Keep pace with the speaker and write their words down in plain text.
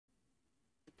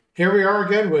Here we are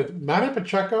again with Manny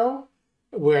Pacheco,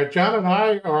 where John and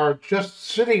I are just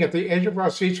sitting at the edge of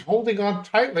our seats, holding on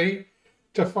tightly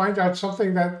to find out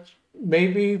something that may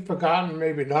be forgotten,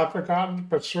 maybe not forgotten,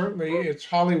 but certainly it's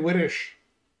Hollywoodish.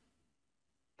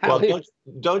 Well, Holly,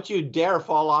 don't you dare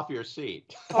fall off your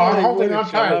seat. I'm holding on Hollywoodish.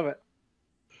 I tight. love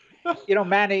it.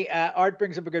 Manny, Art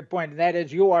brings up a good point, and that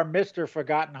is you are Mr.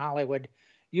 Forgotten Hollywood.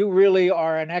 You really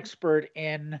are an expert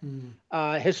in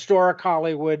Mm. historic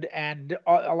Hollywood and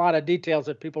a lot of details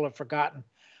that people have forgotten.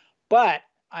 But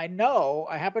I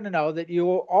happen to know that you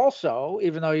also,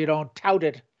 even though you don't tout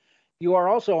it, you are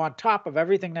also on top of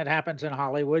everything that happens in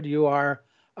Hollywood. You are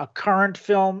a current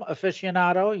film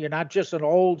aficionado. You're not just an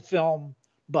old film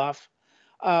buff.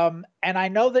 And I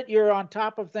know that you're on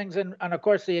top of things, and of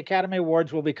course, the Academy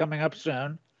Awards will be coming up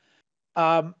soon.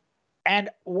 Um,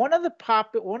 and one of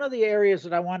the areas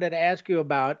that I wanted to ask you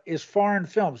about is foreign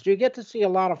films. Do you get to see a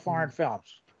lot of foreign Mm.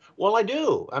 films? Well, I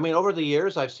do. I mean, over the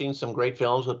years, I've seen some great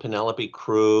films with Penelope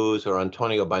Cruz or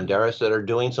Antonio Mm. Banderas that are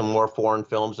doing some more foreign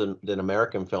films than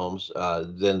American films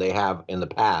than they have in the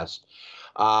past.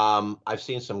 I've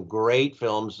seen some great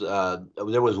films.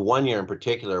 There was one year in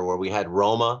particular where we had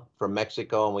Roma from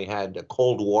Mexico and we had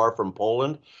Cold War from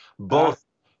Poland, Uh, both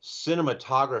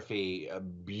cinematography,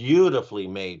 beautifully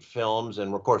made films.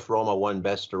 And of course, Roma won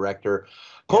Best Director.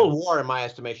 yeah. Cold War, in my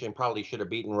estimation, probably should have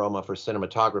beaten Roma for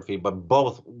cinematography, but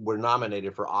both were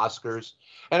nominated for Oscars.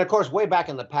 And of course, way back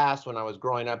in the past, when I was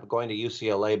growing up, going to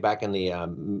UCLA back in the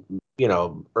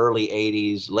early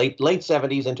 '80s, late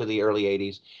 '70s into the early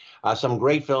 '80s, some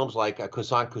great films like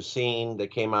Cousin Cousine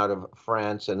that came out of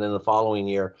France, and then the following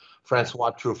year, Yeah.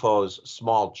 Francois Truffaut's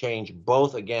Small Change,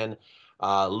 both again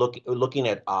looking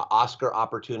at Oscar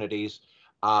opportunities.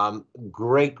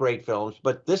 Great films.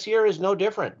 But this year is no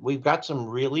different. We've got some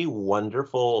really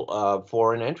wonderful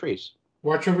foreign entries.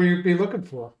 What should we be looking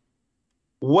for?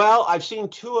 Well, I've seen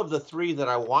two of the three that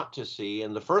I want to see.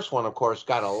 And the first one, of course,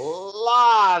 got a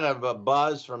lot of a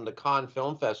buzz from the Cannes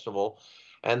Film Festival.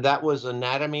 And that was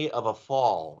Anatomy of a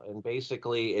Fall. And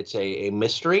basically, it's a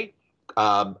mystery,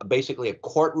 basically a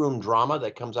courtroom drama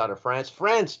that comes out of France.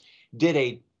 France did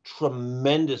a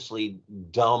tremendously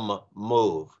dumb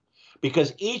move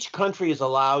because each country is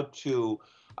allowed to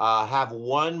have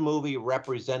one movie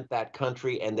represent that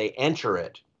country and they enter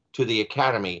it to the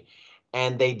Academy.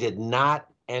 And they did not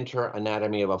enter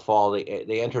Anatomy of a Fall.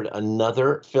 They entered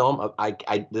another film.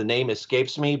 The name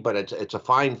escapes me, but it's a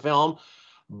fine film.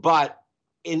 But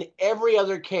in every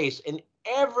other case, in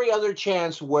every other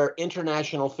chance where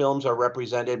international films are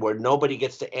represented, where nobody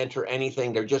gets to enter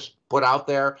anything, they're just put out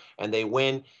there and they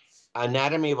win.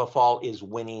 Anatomy of a Fall is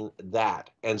winning that.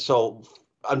 And so,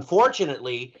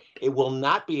 unfortunately, it will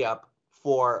not be up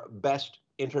for Best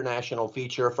International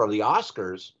Feature for the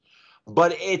Oscars,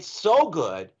 but it's so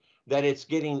good that it's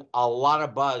getting a lot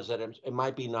of buzz that it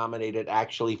might be nominated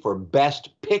actually for Best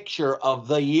Picture of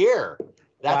the Year.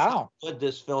 That's how Wow. good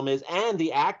this film is. And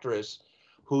the actress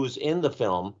who's in the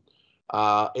film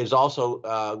is also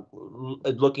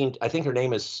looking. I think her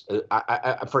name is.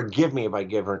 Forgive me if I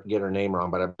get her name wrong,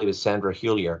 but I believe it's Sandra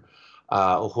Hulier,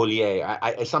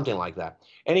 something like that.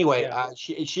 Anyway, Yeah.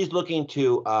 she's looking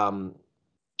to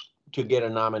get a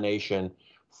nomination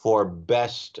for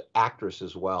Best Actress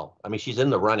as well. I mean, she's in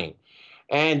the running.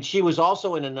 And she was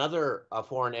also in another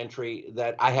foreign entry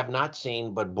that I have not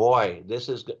seen, but boy, this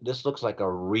looks like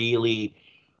a really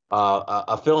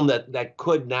a film that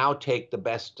could now take the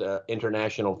best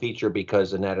international feature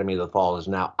because Anatomy of the Fall is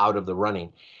now out of the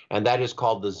running, and that is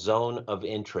called The Zone of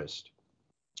Interest,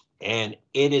 and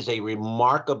it is a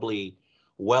remarkably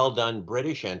well done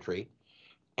British entry,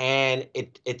 and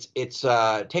it's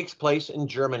takes place in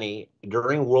Germany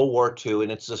during World War II,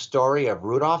 and it's the story of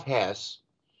Rudolf Hess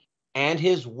and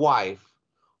his wife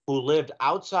who lived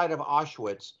outside of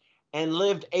Auschwitz and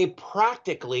lived a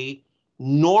practically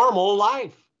normal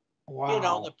life. You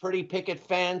know, the Wow. pretty picket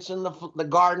fence and the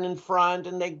garden in front,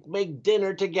 and they make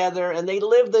dinner together, and they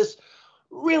live this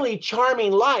really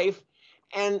charming life.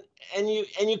 And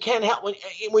you can't help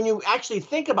when you actually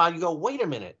think about it, you go, wait a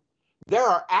minute, there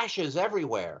are ashes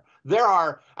everywhere.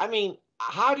 I mean,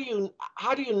 how do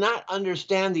you not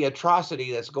understand the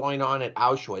atrocity that's going on at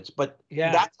Auschwitz? But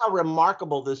Yeah. that's how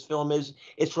remarkable this film is.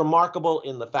 It's remarkable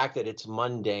in the fact that it's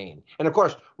mundane. And of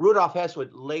course, Rudolf Hess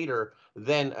would later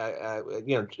then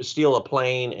steal a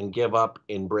plane and give up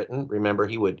in Britain. Remember,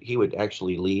 he would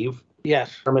actually leave Yes.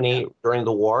 Yeah. Germany during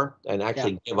the war and Yeah.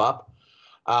 actually give up,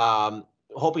 um,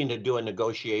 hoping to do a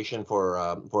negotiation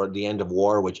for the end of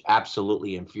war, which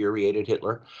absolutely infuriated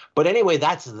Hitler. But anyway,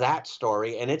 that's that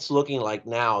story, and it's looking like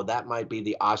now that might be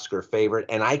the Oscar favorite,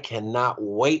 and I cannot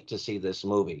wait to see this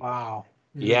movie. Wow.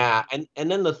 Yeah, and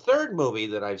then the third movie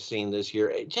that I've seen this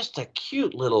year, just a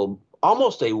cute little,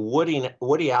 almost a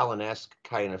Woody Allen-esque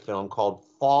kind of film called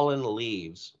Fallen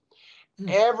Leaves.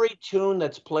 Mm. Every tune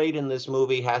that's played in this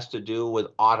movie has to do with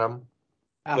autumn,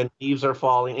 Ah, when leaves are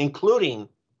falling, including,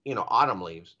 autumn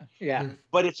leaves. yeah. Mm.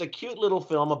 But it's a cute little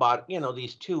film about,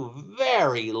 these two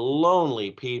very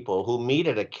lonely people who meet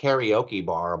at a karaoke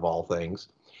bar of all things.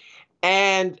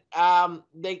 And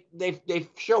they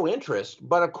show interest,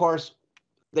 but of course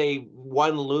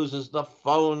one loses the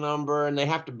phone number and they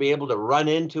have to be able to run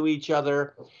into each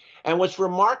other. And what's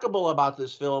remarkable about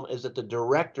this film is that the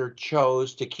director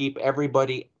chose to keep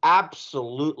everybody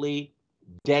absolutely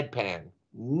deadpan,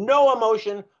 no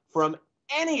emotion from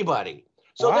anybody.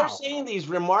 So they're Wow. saying these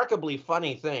remarkably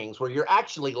funny things where you're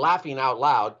actually laughing out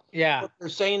loud, Yeah. but they're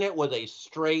saying it with a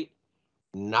straight,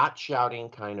 not shouting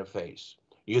kind of face.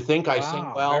 You think I sing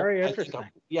Wow. well? Very I think interesting.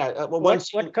 yeah. Well, one What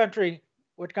scene, country?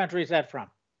 What country is that from?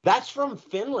 that's from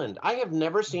Finland. I have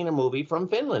never seen a movie from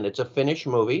Finland. It's a Finnish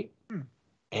movie. Hmm.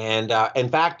 And in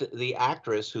fact, the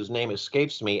actress whose name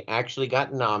escapes me actually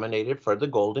got nominated for the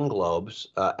Golden Globes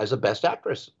as a Best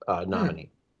Actress Mm. nominee.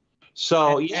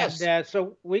 So, And yes,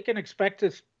 so we can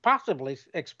possibly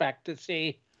expect to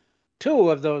see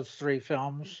two of those three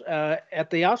films at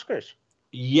the Oscars.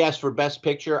 yes, for Best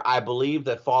Picture, I believe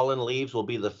that Fallen Leaves will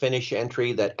be the Finnish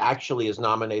entry that actually is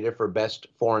nominated for Best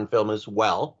Foreign Film as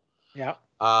well. Yeah.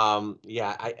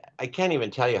 Yeah, I can't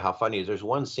even tell you how funny it is. There's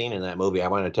one scene in that movie I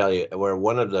want to tell you where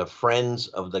one of the friends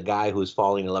of the guy who's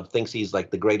falling in love thinks he's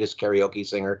like the greatest karaoke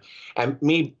singer. And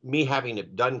me having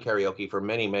done karaoke for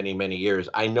many, many, many years,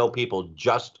 I know people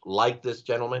just like this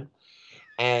gentleman.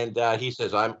 And he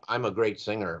says, I'm a great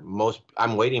singer.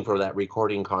 I'm waiting for that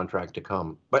recording contract to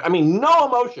come. But I mean, no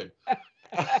emotion.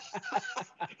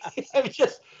 It's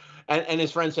just and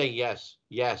his friend saying, yes,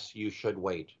 yes, you should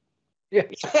wait. Yeah.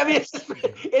 I mean,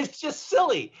 it's just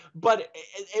silly, but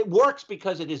it works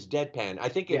because it is deadpan. I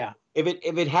think Yeah. if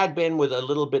it had been with a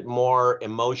little bit more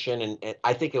emotion, and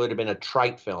I think it would have been a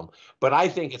trite film. But I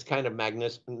think it's kind of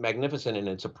magnificent in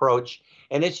its approach,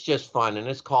 and it's just fun. And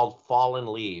it's called Fallen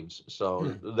Leaves. So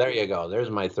Mm. there you go. There's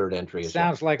my third entry as well.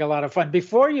 Sounds like a lot of fun.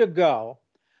 Before you go,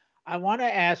 I want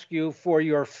to ask you for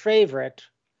your favorite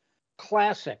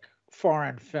classic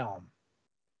foreign film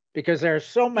because there are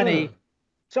Mm.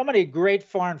 so many great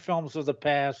foreign films of the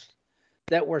past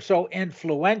that were so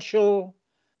influential,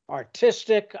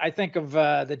 artistic. I think of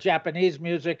the Japanese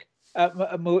music,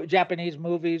 Japanese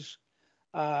movies,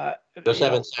 The you know,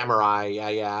 Seven Samurai, yeah,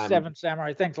 yeah. Seven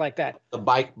Samurai, things like that. The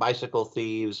Bicycle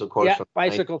Thieves, of course. Yeah, From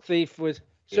Bicycle Thief was.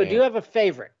 So, do yeah. you have a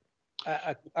favorite,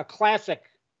 a classic?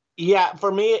 Yeah,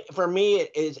 for me,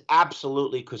 it is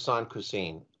absolutely Kusan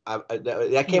Kusin.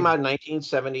 That came Mm. out in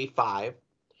 1975.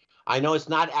 I know it's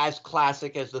not as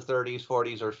classic as the 30s,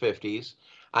 40s, or 50s.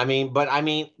 But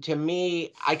to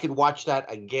me, I could watch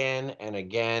that again and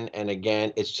again and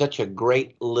again. It's such a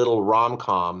great little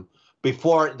rom-com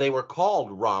before they were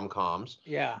called rom-coms.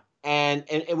 Yeah, And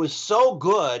it was so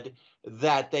good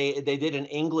that they did an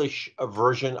English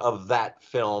version of that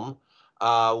film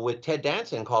with Ted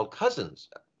Danson called Cousins.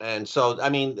 And so, I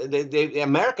mean, they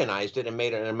Americanized it and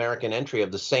made an American entry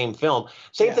of the same film.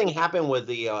 Same yeah, thing happened with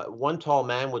the One Tall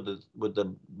Man with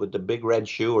the big red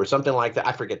shoe or something like that.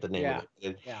 I forget the name of yeah,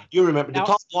 it. yeah. You remember Now,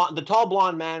 the tall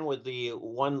blonde man with the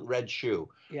one red shoe.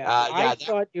 yeah, I Yeah,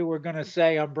 thought you were going to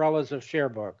say Umbrellas of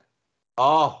Cherbourg.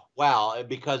 oh, well,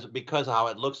 because of how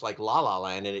it looks like La La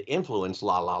Land and it influenced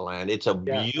La La Land. It's a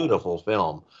Yeah, beautiful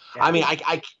film. I yeah, mean,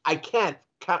 I can't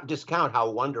discount how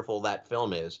wonderful that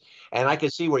film is. And I can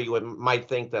see where you might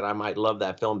think that I might love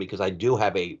that film because I do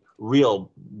have a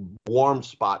real warm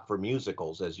spot for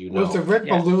musicals, as you Was the know. Red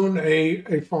yes, Balloon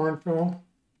a foreign film?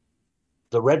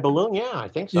 The Red Balloon, yeah, I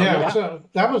think so. Yeah, Yeah, yeah, so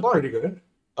that was of course. pretty good.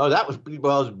 Oh, that was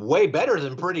well, it was way better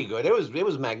than pretty good. It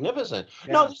was magnificent.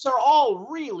 No, yeah. these are all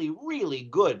really, really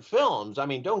good films. I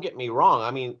mean, don't get me wrong.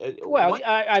 I mean, Well,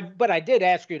 what? but I did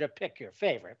ask you to pick your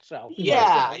favorite, so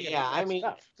Yeah. Yeah, yeah. I that's mean,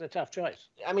 tough. It's a tough choice.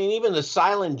 even the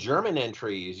silent German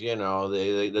entries. The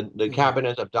Mm.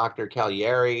 cabinet of Dr.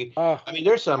 Caligari. Oh, I mean,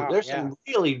 there's some wow, there's yeah, some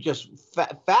really just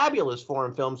fabulous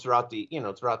foreign films throughout the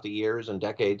years and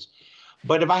decades.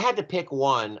 But if I had to pick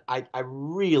one, I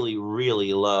really,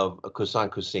 really love Kusan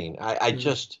Kusin.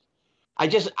 Mm.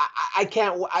 I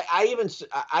can't.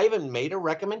 I even made a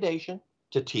recommendation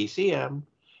to TCM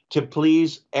to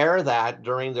please air that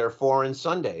during their foreign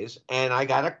Sundays, and I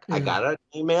Mm. got an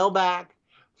email back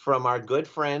from our good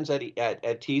friends at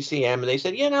TCM, and they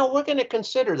said, we're going to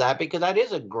consider that because that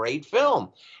is a great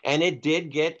film, and it did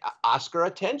get Oscar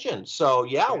attention. So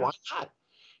yeah, yeah. why not?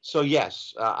 So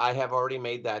yes, I have already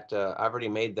made that. I've already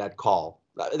made that call.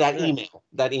 That Good. email.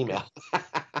 That email.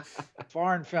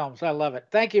 Foreign films. I love it.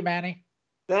 Thank you, Manny.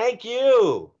 Thank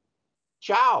you.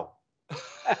 Ciao.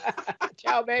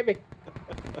 Ciao, baby.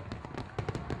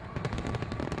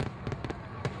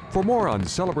 For more on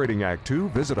Celebrating Act Two,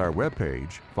 visit our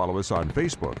webpage, follow us on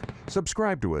Facebook,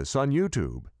 subscribe to us on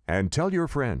YouTube, and tell your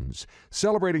friends.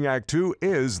 Celebrating Act Two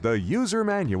is the user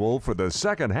manual for the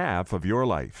second half of your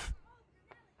life.